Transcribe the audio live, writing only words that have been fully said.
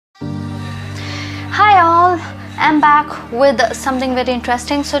I'm back with something very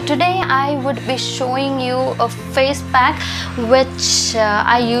interesting. So today I would be showing you a face pack which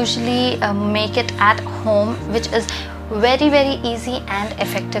I usually make it at home, which is very easy and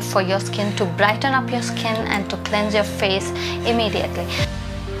effective for your skin to brighten up your skin and to cleanse your face immediately.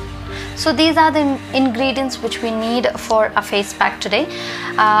 So these are the ingredients which we need for a face pack today.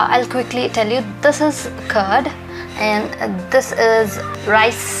 I'll quickly tell you. This is curd, and this is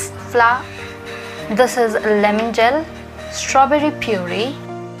rice flour, this is lemon gel, strawberry puree,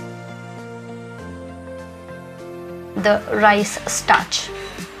 the rice starch,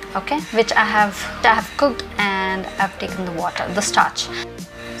 okay, which I have cooked and I've taken the water, the starch.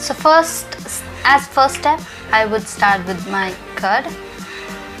 So first step, I would start with my curd.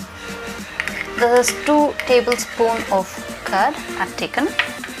 This is 2 tablespoons of curd I've taken.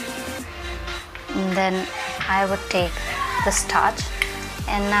 And then I would take the starch,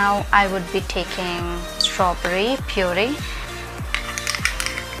 and now I would be taking strawberry puree.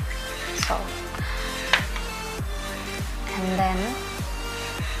 So, and then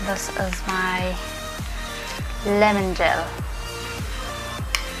this is my lemon gel.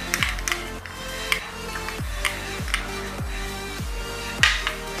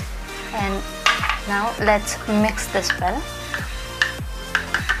 And now let's mix this well.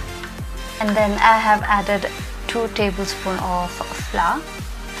 And then I have added 2 tablespoons of flour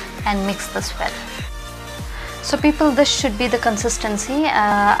and mix this well. So people, this should be the consistency.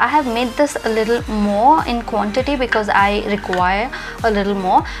 I have made this a little more in quantity because I require a little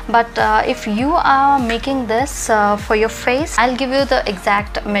more, but if you are making this for your face, I'll give you the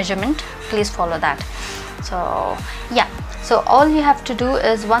exact measurement. Please follow that. So yeah, so all you have to do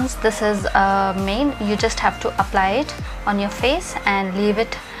is, once this is made, you just have to apply it on your face and leave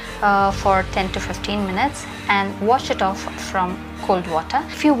it for 10 to 15 minutes and wash it off from cold water.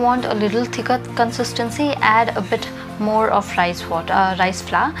 If you want a little thicker consistency, add a bit more of rice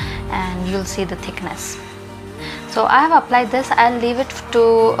flour, and you'll see the thickness. So I have applied this. I'll leave it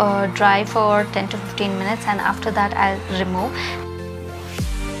to dry for 10 to 15 minutes, and after that I'll remove.